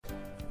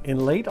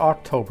In late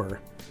October,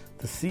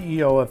 the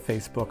CEO of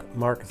Facebook,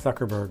 Mark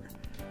Zuckerberg,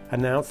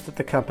 announced that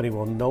the company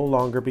will no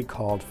longer be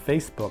called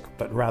Facebook,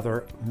 but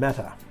rather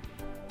Meta.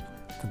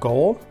 The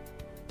goal?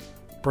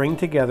 Bring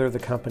together the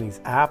company's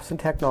apps and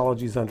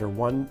technologies under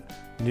one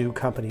new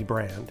company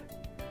brand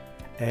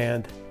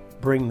and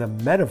bring the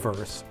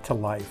metaverse to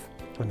life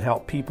and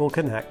help people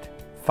connect,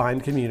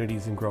 find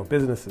communities, and grow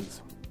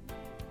businesses.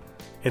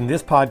 In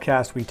this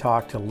podcast, we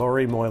talked to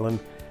Lori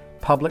Moylan,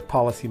 Public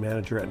Policy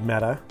Manager at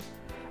Meta,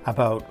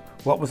 about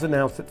what was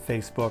announced at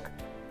Facebook,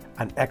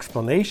 an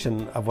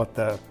explanation of what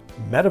the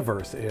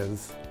metaverse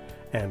is,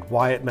 and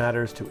why it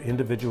matters to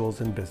individuals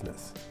in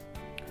business.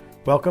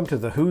 Welcome to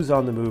the Who's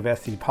on the Move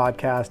SE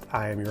podcast.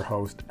 I am your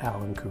host,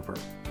 Alan Cooper.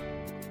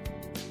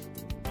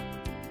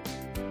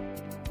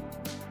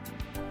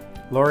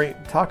 Lori,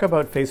 talk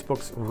about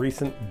Facebook's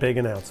recent big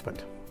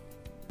announcement.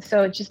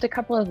 So just a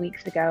couple of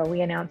weeks ago,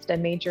 we announced a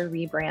major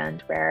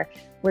rebrand where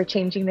we're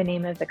changing the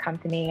name of the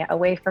company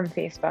away from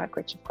Facebook,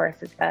 which of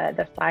course is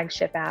the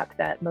flagship app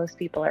that most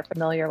people are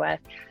familiar with.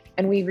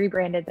 And we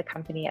rebranded the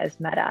company as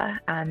Meta.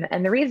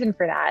 And the reason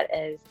for that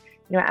is,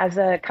 as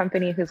a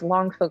company who's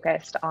long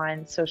focused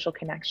on social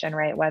connection,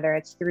 right, whether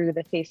it's through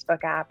the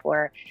Facebook app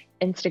or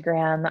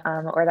Instagram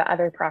or the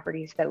other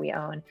properties that we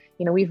own,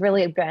 we've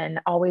really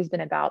always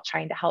been about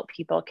trying to help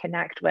people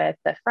connect with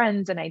the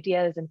friends and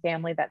ideas and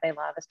family that they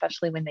love,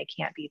 especially when they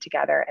can't be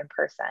together in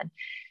person.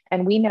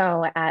 And we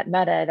know at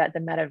Meta that the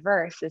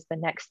metaverse is the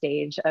next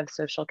stage of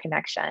social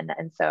connection.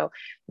 And so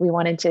we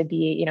wanted to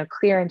be,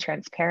 clear and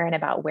transparent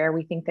about where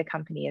we think the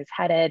company is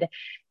headed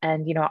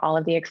and, all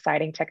of the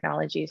exciting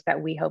technologies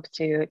that we hope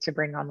to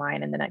bring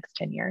online in the next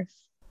 10 years.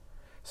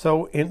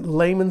 So in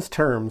layman's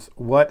terms,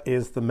 what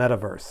is the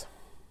metaverse?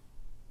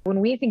 When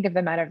we think of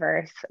the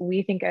metaverse,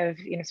 we think of,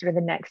 sort of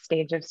the next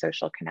stage of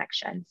social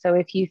connection. So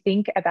if you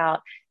think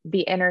about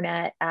the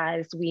internet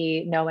as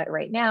we know it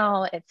right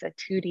now, it's a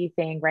 2D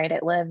thing, right?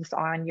 It lives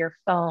on your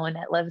phone,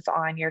 it lives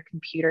on your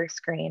computer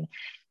screen.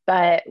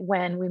 But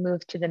when we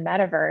move to the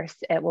metaverse,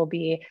 it will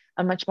be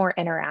a much more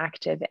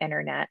interactive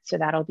internet. So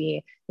that'll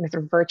be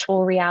sort of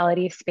virtual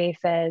reality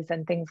spaces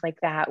and things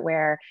like that,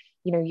 where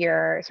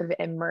you're sort of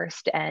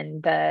immersed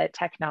in the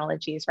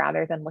technologies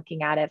rather than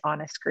looking at it on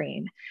a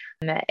screen.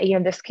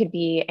 And, this could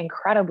be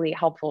incredibly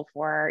helpful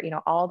for,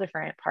 all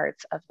different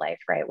parts of life,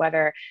 right?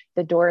 Whether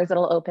the doors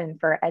it'll open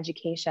for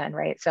education,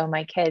 right? So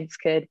my kids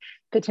could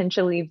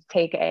potentially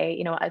take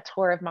a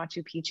tour of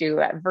Machu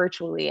Picchu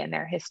virtually in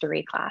their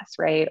history class,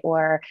 right?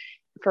 Or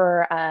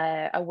for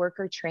a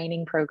worker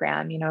training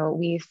program,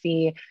 we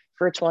see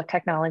virtual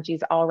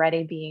technologies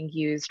already being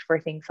used for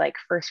things like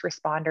first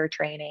responder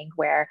training,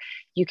 where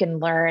you can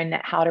learn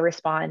how to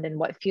respond in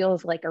what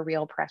feels like a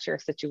real pressure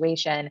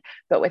situation,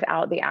 but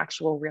without the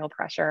actual real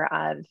pressure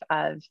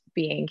of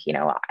being,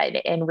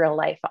 in real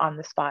life on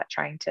the spot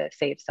trying to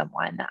save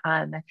someone.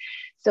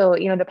 So,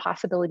 the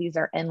possibilities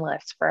are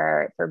endless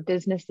for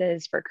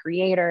businesses, for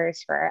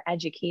creators, for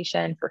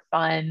education, for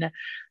fun.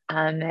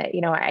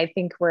 I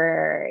think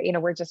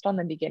we're just on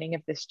the beginning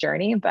of this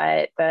journey,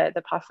 but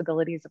the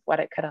possibilities of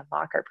what it could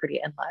unlock are pretty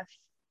endless.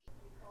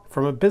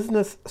 From a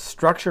business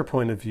structure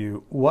point of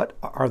view, what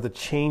are the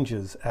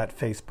changes at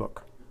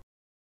Facebook?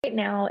 Right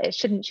now, it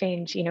shouldn't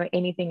change,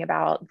 anything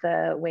about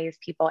the ways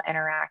people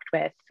interact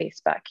with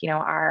Facebook.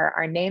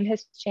 Our name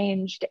has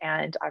changed,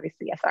 and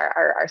obviously, yes,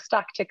 our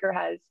stock ticker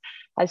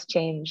has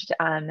changed.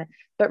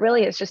 But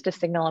really, it's just a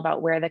signal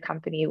about where the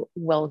company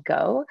will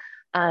go.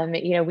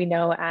 We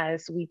know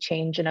as we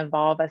change and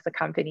evolve as a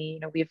company,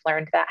 we've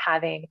learned that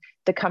having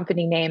the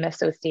company name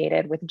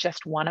associated with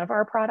just one of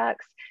our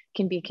products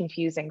can be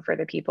confusing for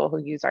the people who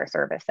use our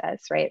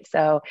services, right?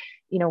 So,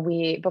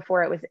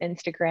 before it was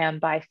Instagram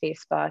by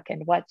Facebook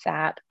and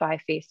WhatsApp by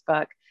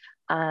Facebook.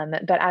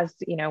 But as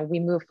we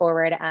move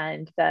forward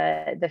and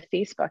the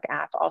Facebook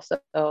app also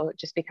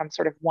just becomes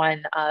sort of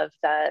one of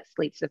the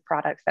fleets of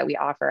products that we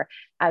offer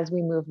as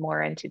we move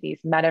more into these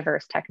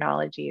metaverse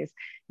technologies,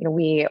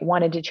 we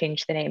wanted to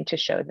change the name to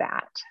show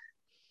that.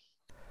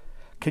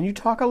 Can you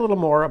talk a little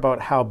more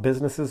about how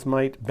businesses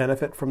might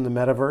benefit from the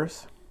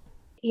metaverse?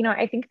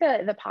 I think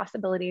the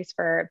possibilities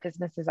for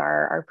businesses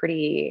are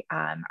pretty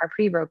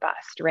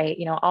robust, right?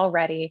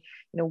 Already,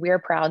 we're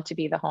proud to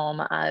be the home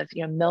of,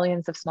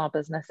 millions of small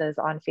businesses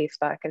on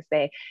Facebook as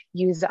they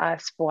use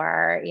us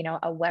for,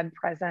 a web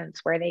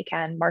presence where they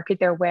can market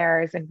their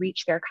wares and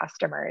reach their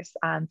customers.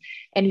 And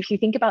if you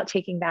think about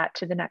taking that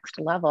to the next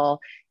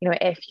level,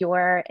 if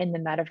you're in the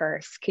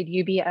metaverse, could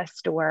you be a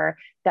store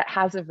that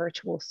has a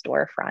virtual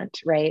storefront,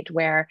 right?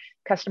 Where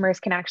customers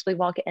can actually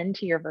walk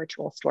into your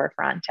virtual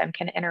storefront and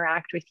can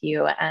interact with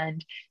you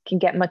and can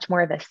get much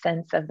more of a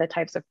sense of the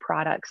types of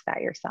products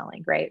that you're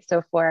selling, right?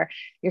 So for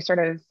your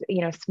sort of,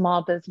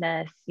 small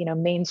business,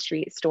 Main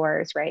Street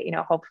stores, right?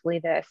 Hopefully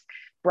this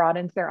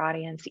broadens their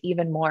audience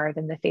even more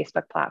than the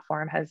Facebook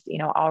platform has,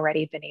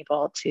 already been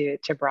able to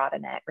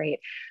broaden it, right?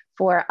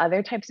 For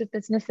other types of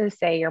businesses,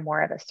 say you're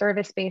more of a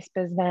service-based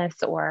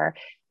business or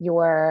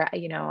you're,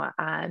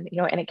 an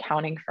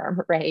accounting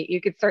firm, right?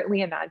 You could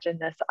certainly imagine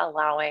this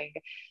allowing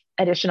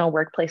additional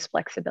workplace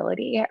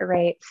flexibility,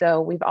 right? So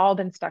we've all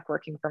been stuck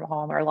working from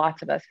home, or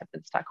lots of us have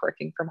been stuck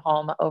working from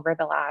home over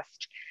the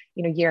last,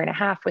 year and a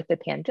half with the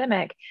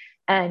pandemic.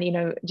 And,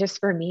 just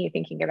for me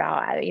thinking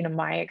about,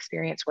 my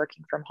experience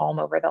working from home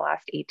over the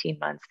last 18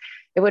 months,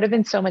 it would have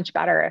been so much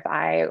better if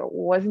I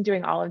wasn't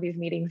doing all of these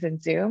meetings in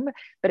Zoom,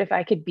 but if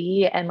I could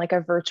be in like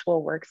a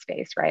virtual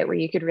workspace, right, where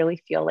you could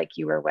really feel like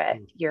you were with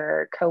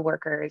your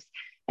coworkers,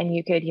 and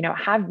you could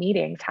have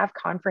meetings, have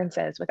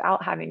conferences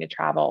without having to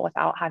travel,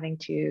 without having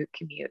to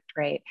commute,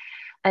 right?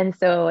 And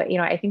so,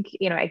 I think,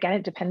 again,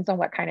 it depends on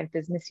what kind of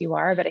business you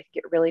are, but I think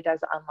it really does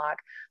unlock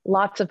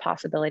lots of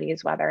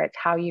possibilities, whether it's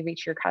how you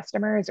reach your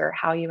customers or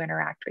how you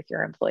interact with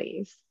your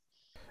employees.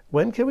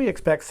 When can we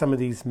expect some of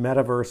these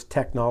metaverse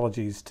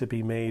technologies to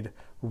be made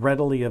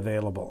readily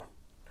available?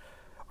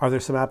 Are there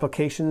some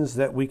applications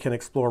that we can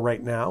explore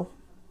right now?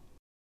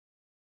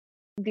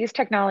 These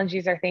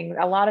technologies are things,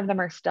 a lot of them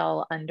are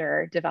still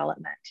under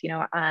development.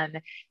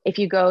 If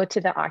you go to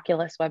the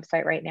Oculus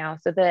website right now,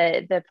 so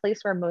the place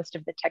where most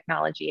of the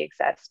technology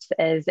exists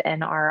is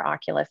in our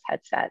Oculus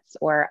headsets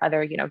or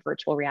other,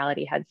 virtual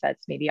reality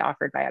headsets maybe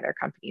offered by other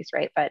companies,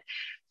 right? But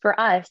for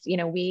us,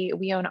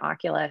 we own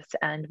Oculus,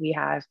 and we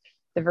have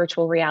the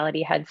virtual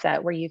reality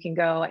headset where you can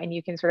go and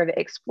you can sort of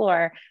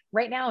explore.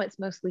 Right now, it's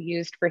mostly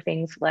used for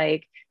things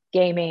like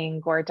gaming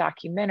or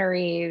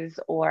documentaries,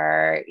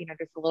 or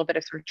there's a little bit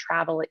of sort of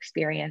travel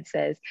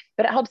experiences,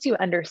 but it helps you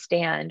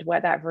understand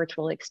what that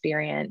virtual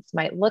experience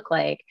might look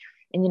like.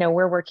 And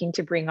we're working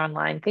to bring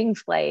online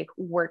things like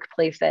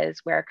workplaces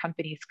where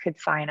companies could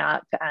sign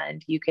up,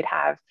 and you could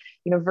have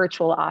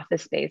virtual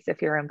office space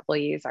if your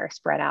employees are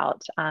spread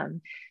out.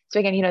 So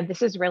again,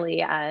 this is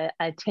really a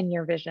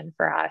 10-year vision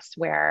for us,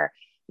 where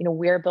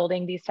we're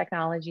building these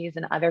technologies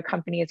and other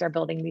companies are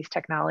building these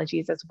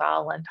technologies as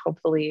well. And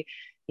hopefully,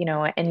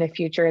 in the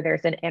future,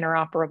 there's an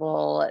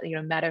interoperable,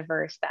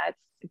 metaverse that's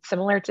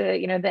similar to,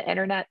 the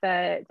internet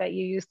that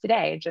you use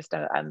today, just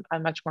a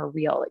much more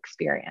real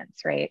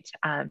experience, right?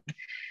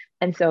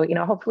 And so,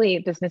 hopefully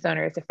business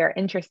owners, if they're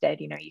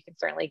interested, you can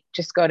certainly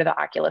just go to the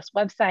Oculus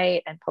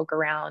website and poke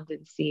around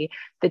and see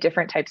the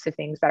different types of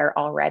things that are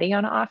already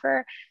on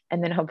offer.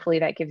 And then hopefully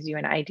that gives you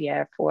an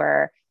idea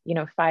for,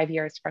 5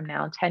 years from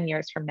now, 10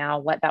 years from now,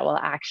 what that will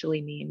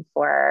actually mean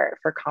for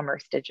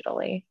commerce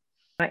digitally.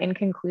 In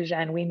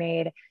conclusion, we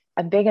made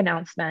a big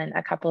announcement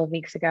a couple of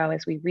weeks ago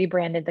as we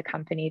rebranded the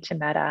company to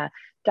Meta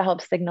to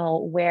help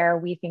signal where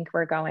we think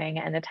we're going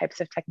and the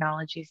types of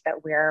technologies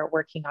that we're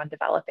working on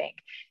developing.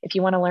 If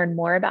you want to learn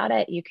more about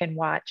it, you can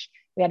watch.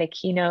 We had a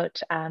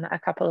keynote a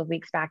couple of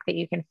weeks back that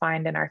you can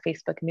find in our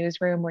Facebook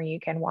newsroom, where you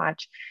can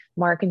watch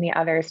Mark and the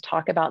others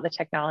talk about the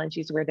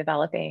technologies we're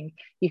developing.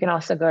 You can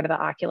also go to the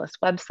Oculus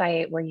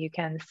website, where you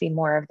can see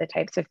more of the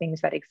types of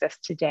things that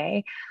exist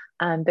today.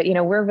 But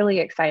we're really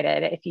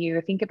excited. If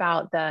you think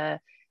about I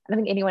don't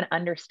think anyone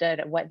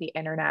understood what the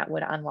internet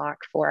would unlock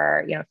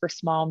for, for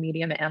small,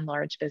 medium, and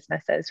large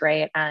businesses,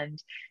 right?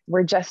 And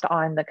we're just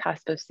on the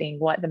cusp of seeing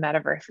what the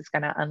metaverse is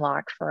going to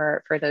unlock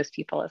for those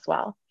people as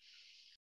well.